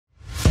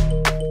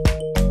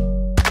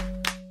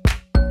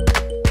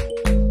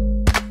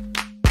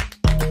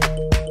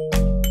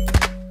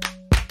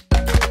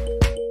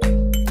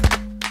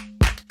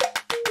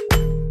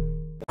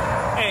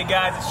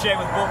guys, it's Shay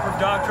with Bulletproof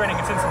Dog Training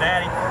in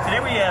Cincinnati.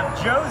 Today we have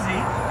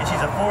Josie, and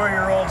she's a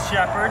 4-year-old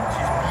shepherd.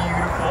 She's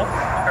beautiful.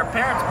 Her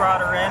parents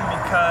brought her in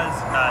because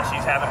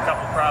she's having a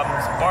couple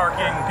problems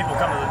barking when people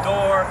come to the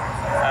door.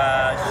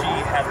 She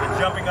has been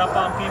jumping up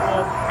on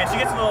people, and she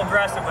gets a little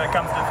aggressive when it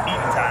comes to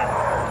eating time.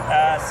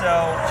 So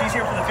she's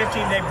here for the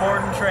 15-day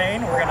board and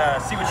train. We're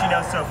gonna see what she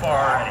knows so far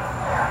already.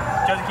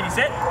 Josie, can you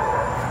sit?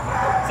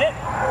 Sit.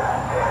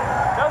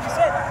 Josie,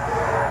 sit.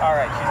 All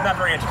right, she's not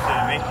very interested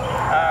in me.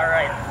 All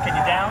right, can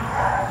you down?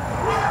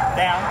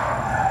 Down.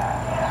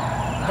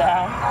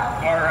 Down.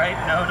 All right,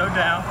 no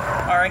down.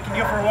 All right, can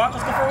you go for a walk?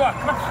 Let's go for a walk.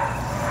 Come on.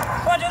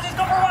 Come on, Josie, let's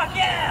go for a walk.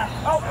 Yeah.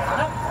 Oh,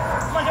 no.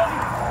 Come on,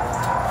 Josie.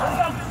 Josie,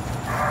 come.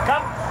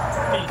 Come.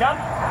 Can you come?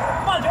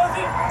 Come on,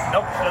 Josie.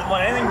 Nope, she doesn't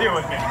want anything to do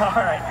with me.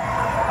 All right.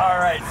 All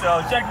right,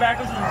 so check back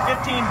with us in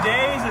 15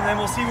 days, and then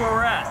we'll see where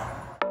we're at.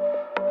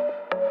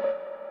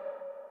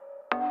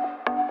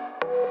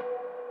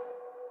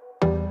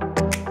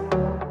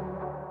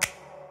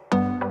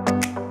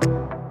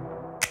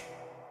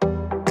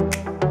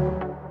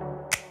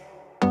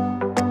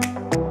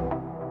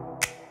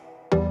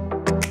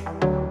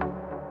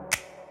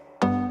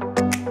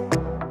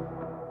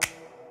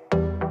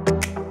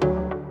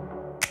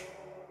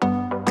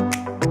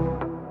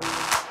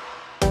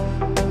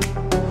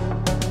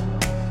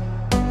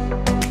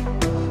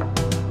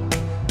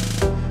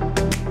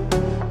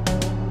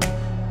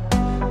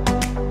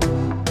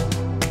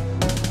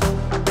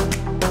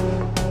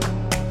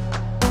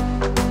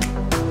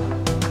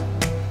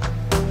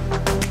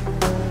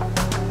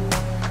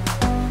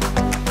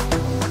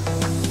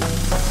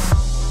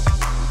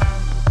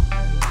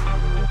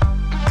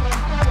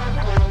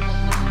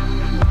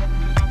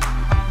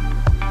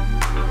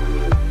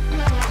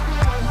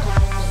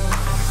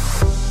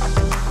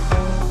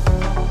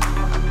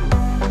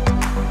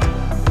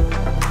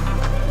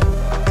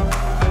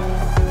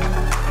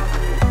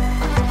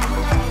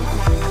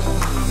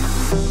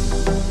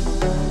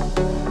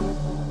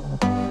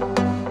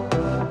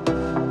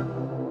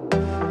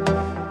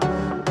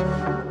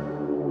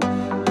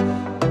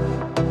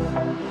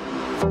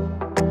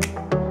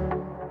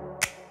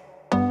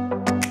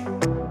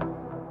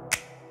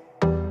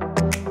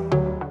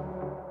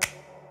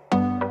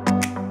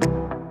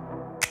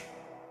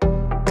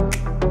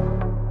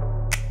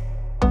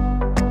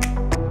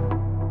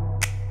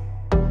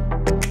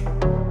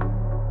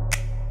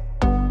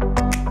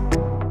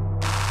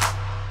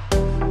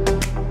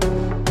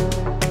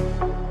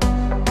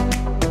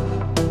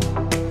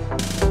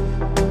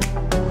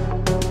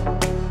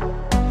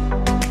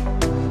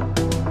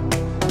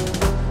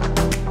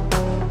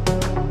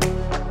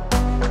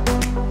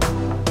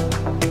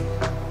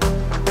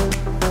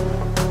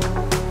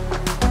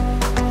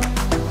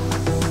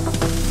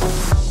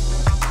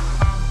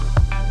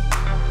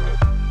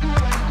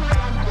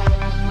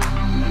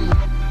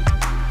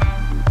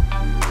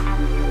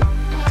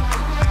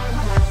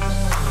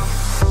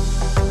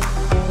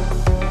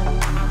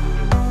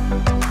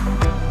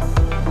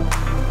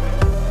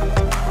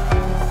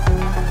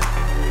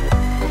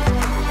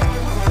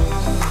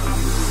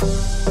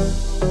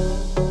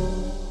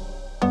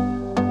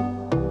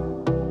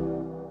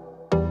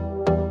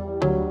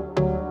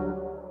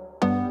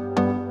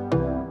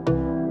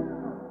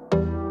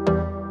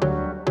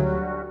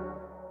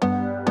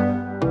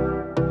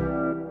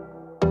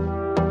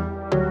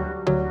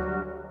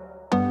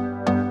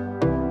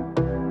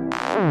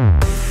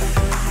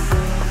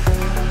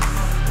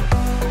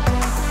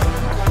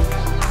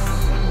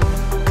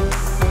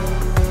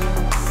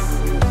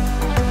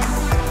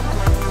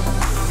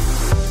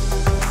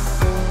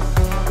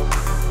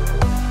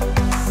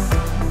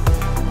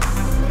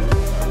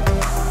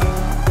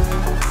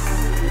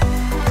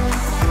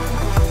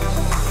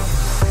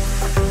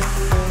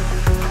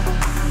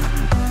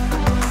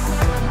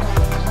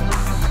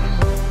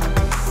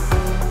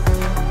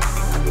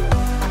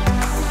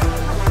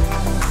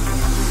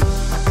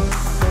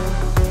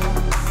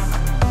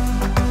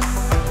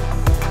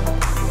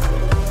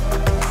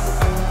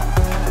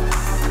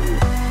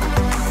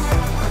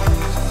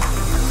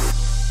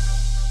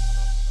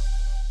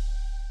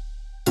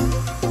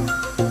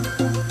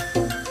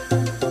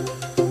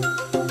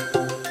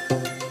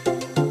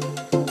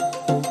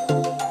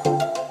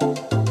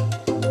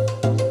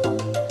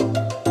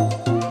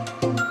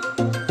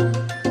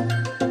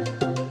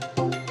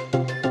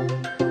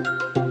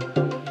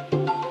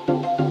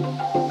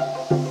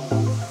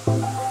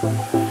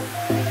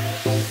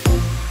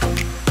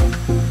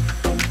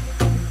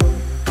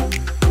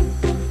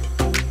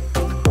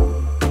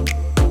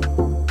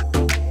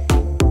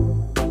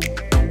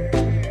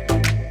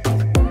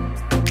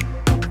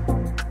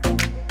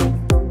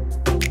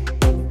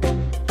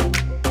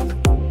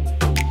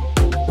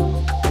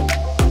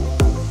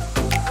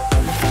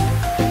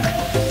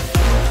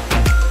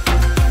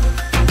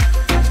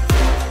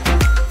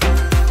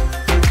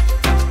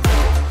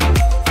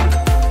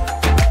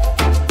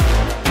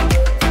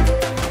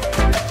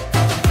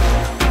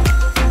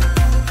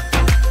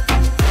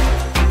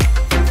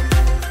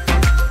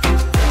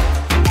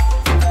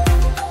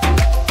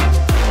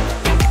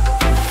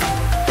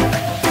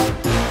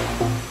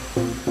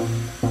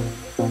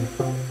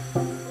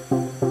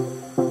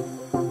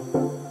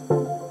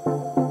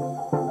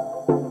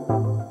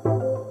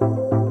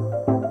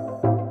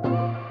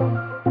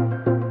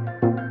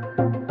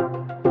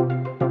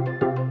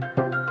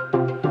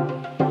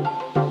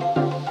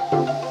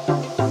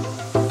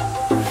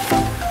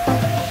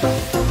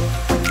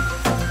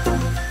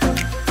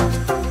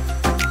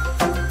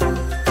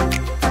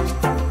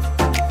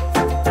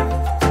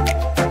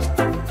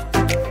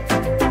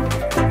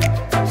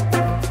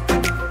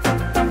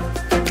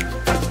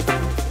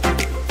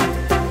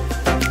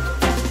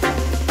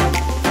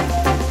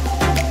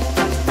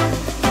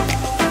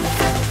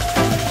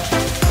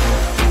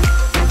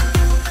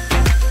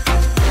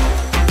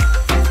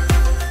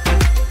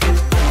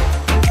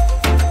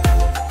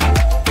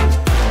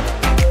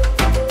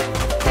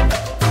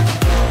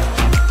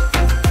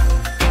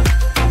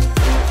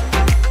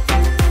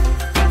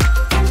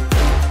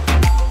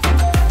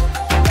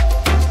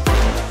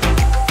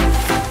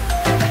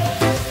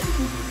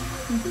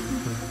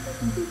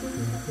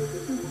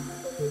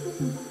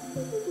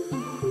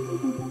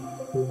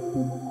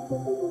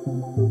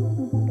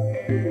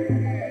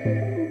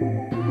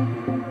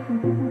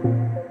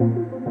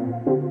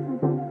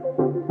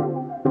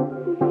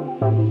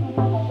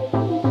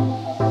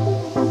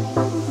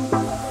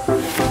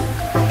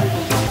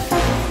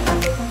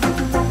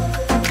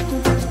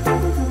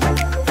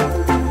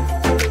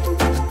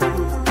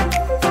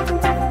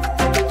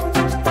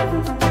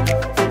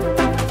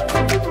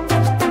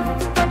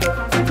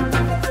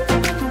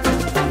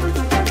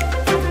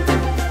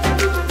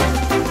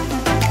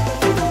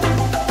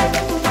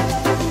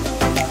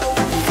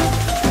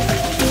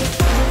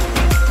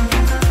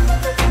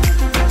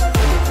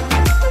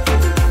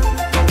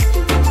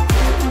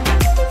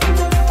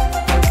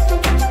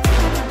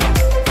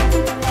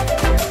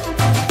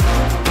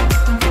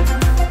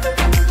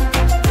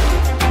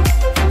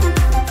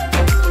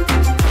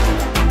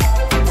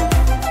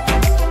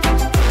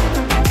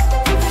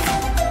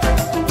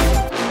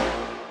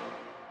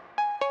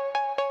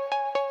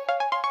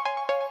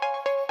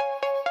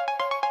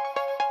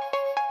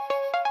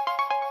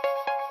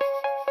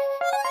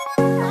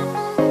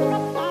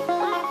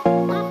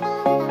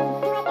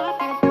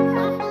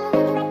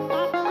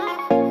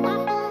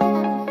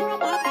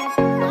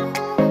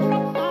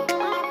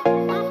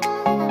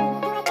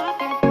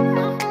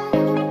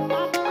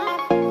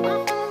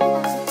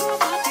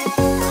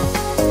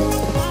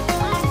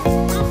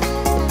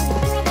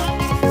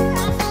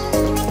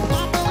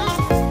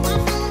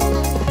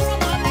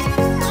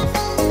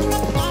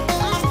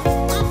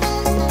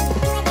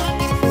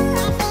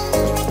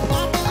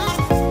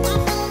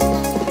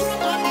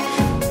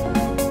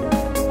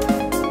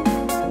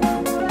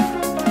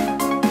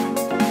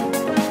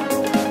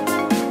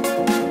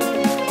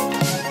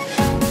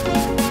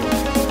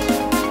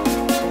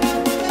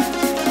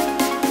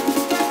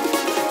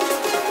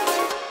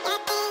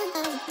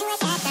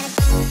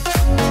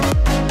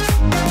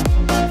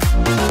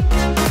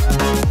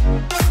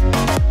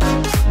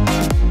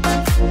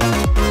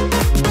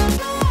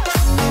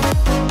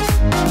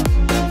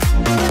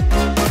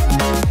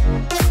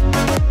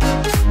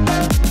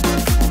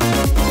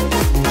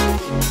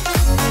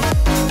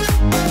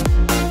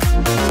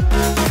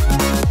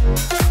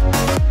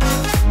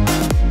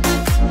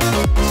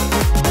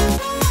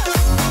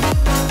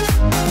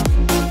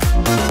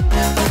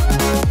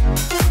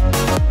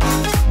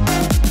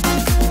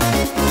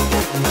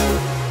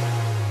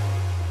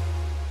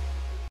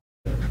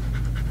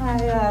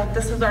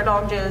 is our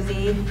dog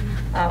Josie.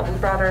 We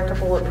brought her to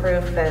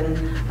Bulletproof,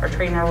 and our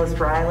trainer was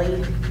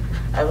Riley.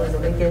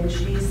 Again,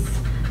 she's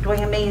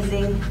doing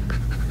amazing.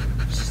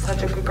 She's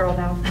such a good girl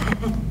now.